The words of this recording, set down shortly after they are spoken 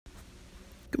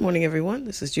Good morning, everyone.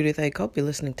 This is Judith A. Cope. You're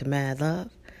listening to Mad Love.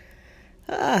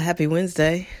 Happy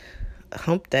Wednesday,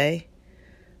 hump day,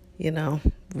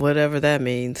 whatever that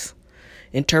means.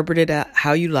 Interpret it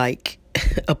how you like.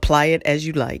 Apply it as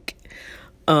you like.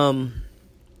 So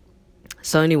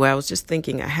anyway, I was just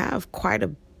thinking I have quite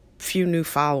a few new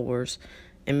followers,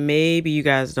 and maybe you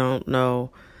guys don't know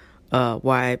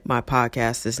why my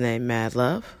podcast is named Mad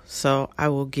Love. So I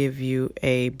will give you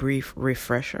a brief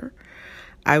refresher.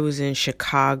 I was in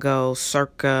Chicago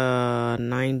circa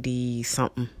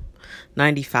 90-something,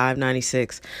 95,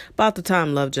 96, about the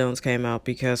time Love Jones came out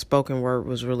because spoken word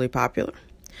was really popular.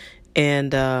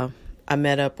 And I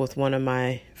met up with one of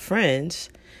my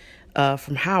friends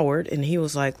from Howard, and he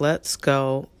was like, let's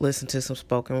go listen to some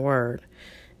spoken word.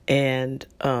 And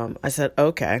I said,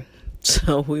 okay.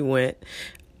 So we went,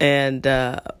 and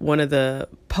one of the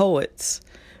poets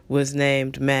was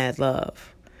named Mad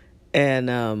Love.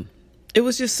 And it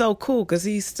was just so cool because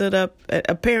he stood up.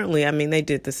 Apparently, they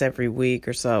did this every week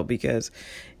or so because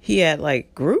he had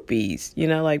like groupies,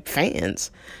 like fans.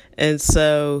 And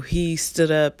so he stood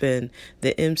up and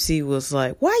the MC was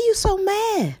like, why are you so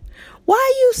mad? Why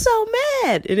are you so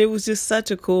mad? And it was just such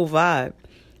a cool vibe.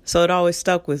 So it always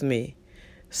stuck with me.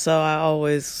 So I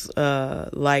always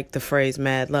like the phrase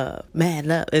mad love. Mad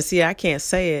love. And see, I can't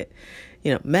say it.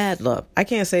 Mad love. I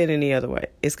can't say it any other way.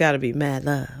 It's got to be mad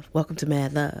love. Welcome to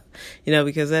Mad Love.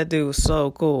 Because that dude was so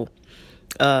cool.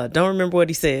 Don't remember what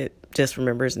he said. Just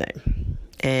remember his name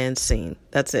and scene.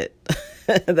 That's it.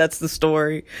 That's the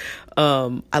story.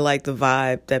 I like the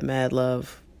vibe that Mad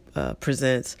Love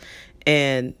presents.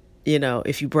 And,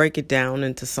 if you break it down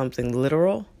into something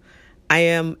literal, I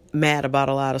am mad about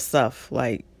a lot of stuff.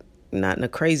 Like, not in a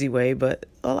crazy way, but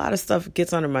a lot of stuff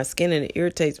gets under my skin and it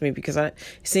irritates me because it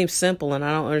seems simple and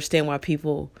I don't understand why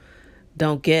people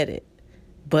don't get it.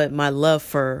 But my love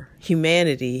for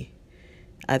humanity,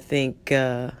 I think,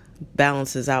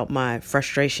 balances out my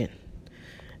frustration.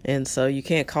 And so you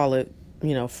can't call it,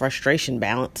 frustration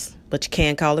balance, but you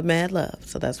can call it mad love.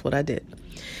 So that's what I did.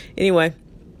 Anyway,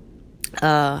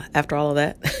 after all of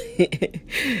that,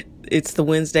 it's the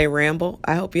Wednesday Ramble.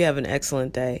 I hope you have an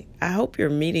excellent day. I hope you're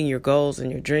meeting your goals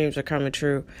and your dreams are coming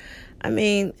true. I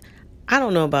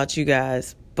don't know about you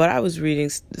guys, but I was reading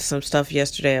some stuff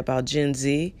yesterday about Gen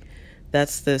Z.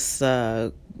 That's this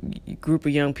group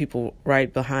of young people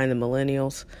right behind the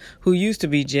millennials who used to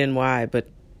be Gen Y, but,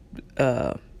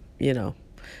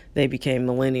 they became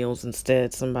millennials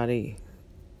instead. Somebody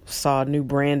saw a new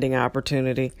branding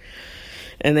opportunity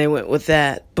and they went with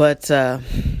that. But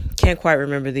can't quite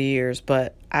remember the years,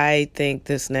 but I think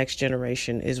this next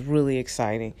generation is really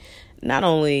exciting. Not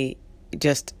only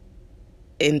just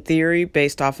in theory,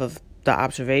 based off of the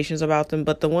observations about them,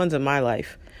 but the ones in my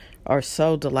life are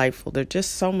so delightful. They're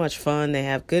just so much fun. They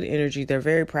have good energy. They're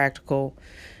very practical.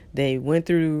 They went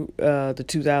through the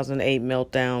 2008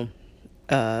 meltdown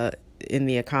in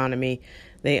the economy.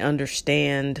 They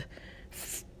understand,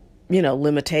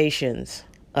 limitations,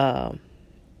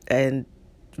 and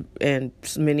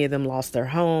many of them lost their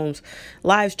homes.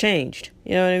 Lives changed.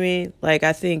 You know what I mean? Like,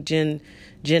 I think Gen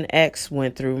X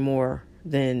went through more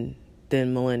than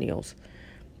millennials.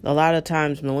 A lot of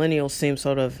times millennials seem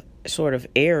sort of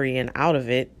airy and out of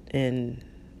it and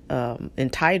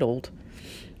entitled,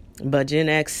 but Gen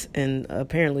X and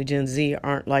apparently Gen Z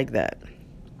aren't like that.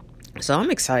 So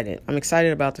I'm excited. I'm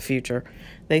excited about the future.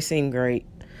 They seem great.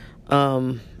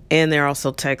 And they're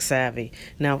also tech savvy.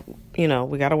 Now,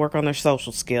 we got to work on their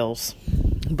social skills.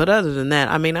 But other than that,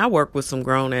 I work with some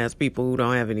grown ass people who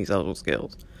don't have any social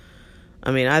skills.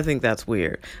 I think that's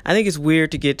weird. I think it's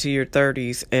weird to get to your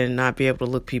 30s and not be able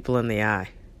to look people in the eye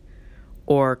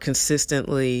or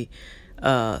consistently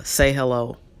say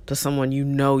hello to someone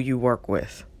you work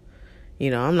with.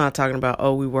 I'm not talking about,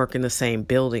 we work in the same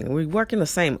building. We work in the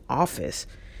same office,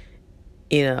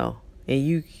 and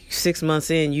you 6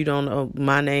 months in, you don't know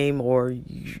my name or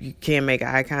you can't make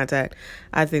eye contact.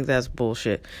 I think that's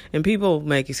bullshit. And people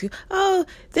make excuses. Oh,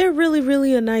 they're really,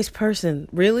 really a nice person.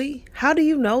 Really? How do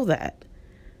you know that?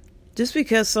 Just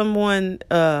because someone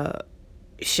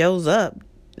shows up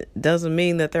doesn't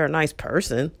mean that they're a nice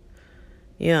person.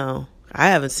 I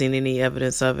haven't seen any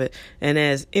evidence of it. And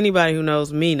as anybody who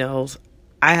knows me knows,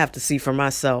 I have to see for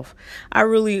myself. I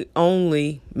really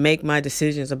only make my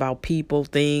decisions about people,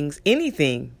 things,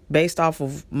 anything based off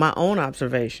of my own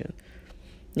observation.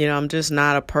 I'm just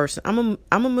not a person.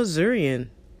 I'm a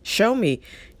Missourian. Show me.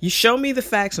 You show me the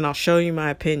facts and I'll show you my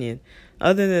opinion.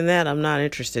 Other than that, I'm not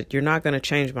interested. You're not going to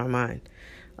change my mind.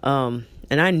 And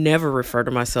I never refer to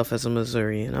myself as a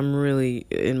Missourian. I'm really,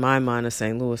 in my mind, a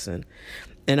St. Louisan.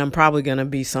 And I'm probably going to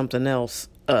be something else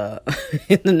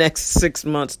in the next 6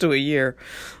 months to a year.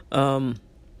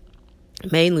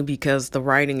 Mainly because the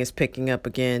writing is picking up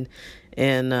again.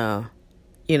 And,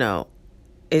 you know,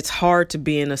 it's hard to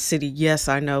be in a city. Yes,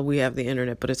 I know we have the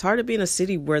internet, but it's hard to be in a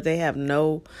city where they have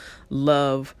no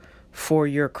love for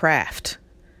your craft.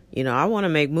 You know, I want to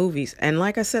make movies. And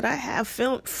like I said, I have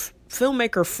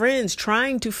filmmaker friends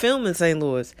trying to film in St.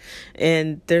 Louis,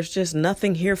 and there's just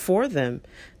nothing here for them.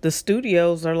 The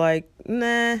studios are like,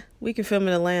 nah, we can film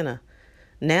in Atlanta.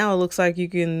 Now it looks like you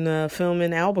can film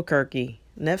in Albuquerque.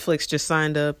 Netflix just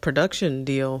signed a production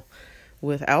deal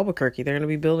with Albuquerque. They're going to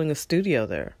be building a studio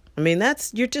there. I mean,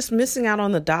 you're just missing out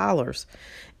on the dollars.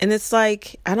 And it's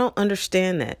like, I don't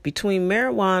understand that. Between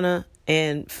marijuana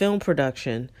and film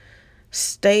production,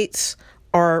 states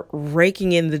are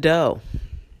raking in the dough,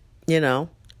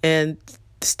 and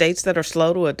states that are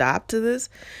slow to adopt to this,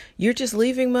 you're just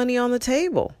leaving money on the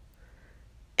table.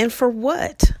 And for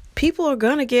what? People are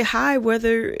going to get high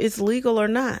whether it's legal or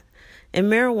not. And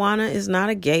marijuana is not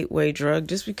a gateway drug.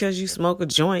 Just because you smoke a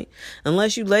joint,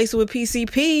 unless you lace it with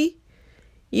PCP,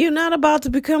 you're not about to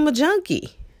become a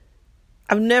junkie.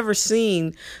 I've never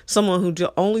seen someone who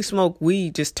only smoked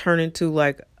weed just turn into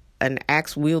like an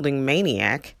axe-wielding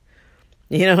maniac.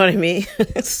 You know what I mean?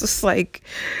 It's just like,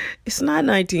 it's not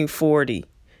 1940.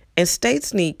 And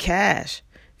states need cash.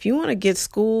 If you want to get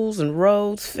schools and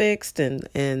roads fixed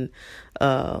and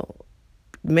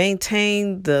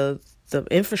maintain the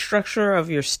infrastructure of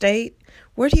your state,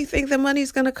 where do you think the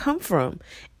money's going to come from?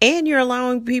 And you're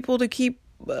allowing people to keep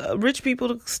rich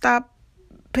people to stop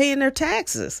paying their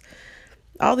taxes.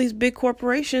 All these big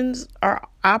corporations are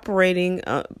operating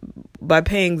by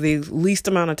paying the least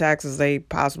amount of taxes they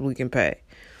possibly can pay.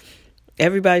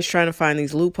 Everybody's trying to find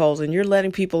these loopholes, and you're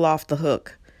letting people off the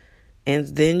hook. And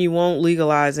then you won't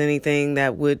legalize anything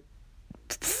that would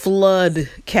flood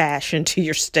cash into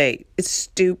your state. It's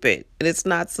stupid, and it's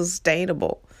not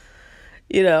sustainable.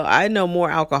 I know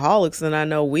more alcoholics than I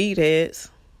know weed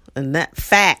heads, and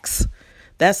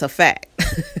that's a fact.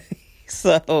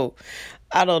 So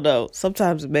I don't know.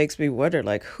 Sometimes it makes me wonder,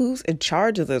 like, who's in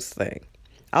charge of this thing?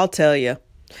 I'll tell you,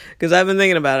 because I've been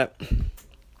thinking about it.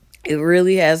 It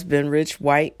really has been rich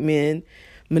white men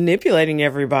manipulating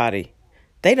everybody.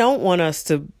 They don't want us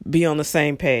to be on the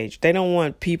same page. They don't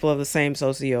want people of the same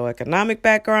socioeconomic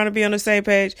background to be on the same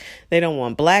page. They don't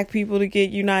want black people to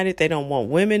get united. They don't want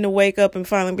women to wake up and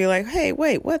finally be like, hey,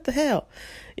 wait, what the hell?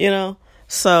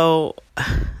 So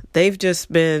they've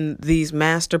just been these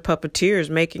master puppeteers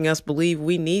making us believe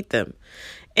we need them.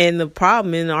 And the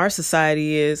problem in our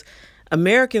society is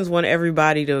Americans want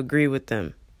everybody to agree with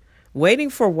them. Waiting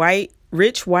for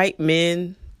rich white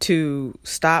men to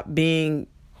stop being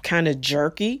kind of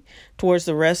jerky towards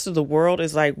the rest of the world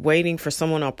is like waiting for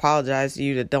someone to apologize to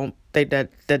you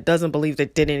that doesn't believe they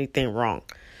did anything wrong.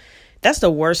 That's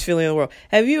the worst feeling in the world.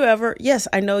 Have you ever? Yes,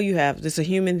 I know you have. It's a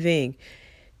human thing.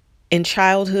 In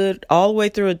childhood, all the way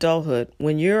through adulthood,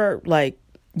 when you're like,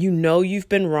 you've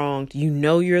been wronged,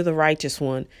 you're the righteous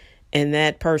one, and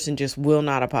that person just will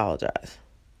not apologize.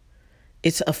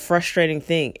 It's a frustrating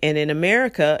thing. And in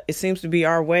America, it seems to be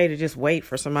our way to just wait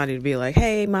for somebody to be like,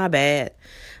 hey, my bad.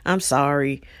 I'm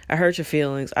sorry. I hurt your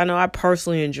feelings. I know I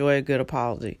personally enjoy a good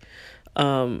apology.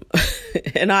 And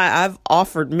I've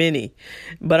offered many,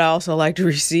 but I also like to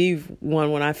receive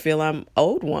one when I feel I'm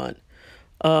owed one.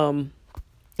 And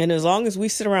as long as we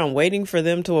sit around waiting for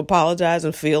them to apologize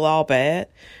and feel all bad,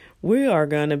 we are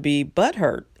going to be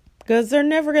butthurt because they're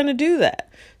never going to do that.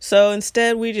 So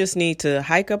instead, we just need to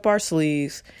hike up our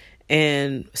sleeves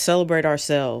and celebrate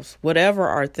ourselves, whatever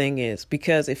our thing is.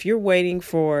 Because if you're waiting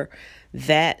for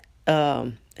that,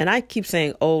 and I keep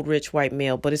saying old, rich, white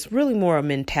male, but it's really more a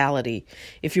mentality.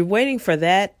 If you're waiting for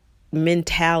that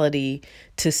mentality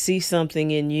to see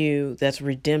something in you that's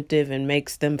redemptive and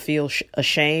makes them feel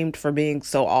ashamed for being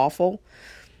so awful,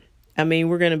 I mean,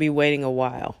 we're going to be waiting a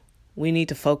while. We need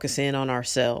to focus in on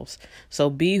ourselves. So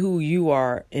be who you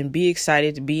are and be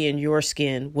excited to be in your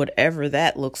skin, whatever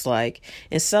that looks like,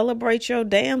 and celebrate your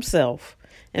damn self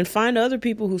and find other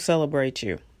people who celebrate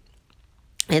you.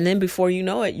 And then before you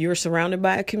know it, you're surrounded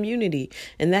by a community,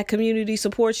 and that community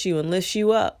supports you and lifts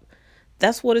you up.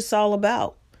 That's what it's all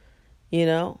about. We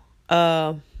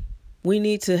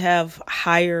need to have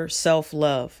higher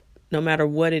self-love, no matter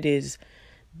what it is.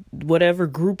 Whatever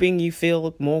grouping you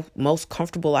feel most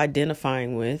comfortable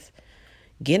identifying with,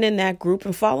 get in that group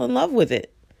and fall in love with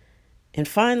it. And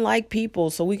find like people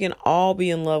so we can all be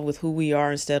in love with who we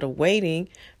are instead of waiting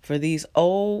for these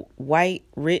old, white,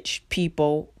 rich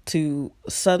people to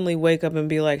suddenly wake up and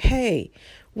be like, hey,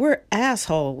 we're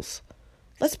assholes.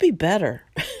 let's be better,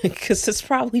 because it's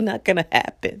probably not going to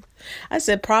happen. I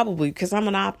said probably because I'm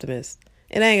an optimist.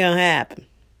 It ain't going to happen.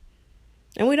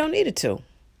 And we don't need it to.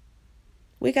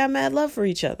 We got mad love for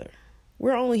each other.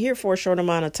 We're only here for a short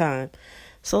amount of time.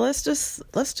 So let's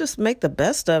just make the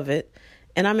best of it.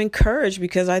 And I'm encouraged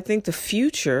because I think the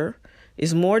future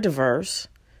is more diverse.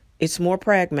 It's more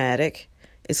pragmatic.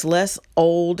 It's less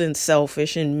old and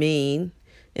selfish and mean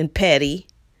and petty.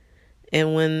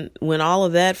 And when all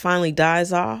of that finally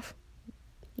dies off,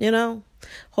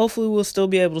 hopefully we'll still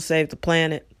be able to save the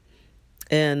planet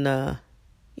and,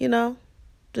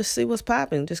 just see what's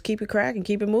popping. Just keep it cracking,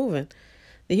 keep it moving.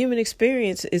 The human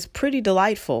experience is pretty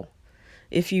delightful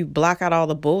if you block out all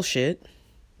the bullshit,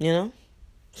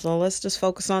 So let's just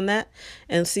focus on that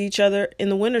and see each other in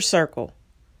the winner's circle.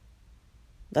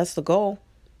 That's the goal.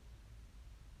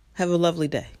 Have a lovely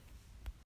day.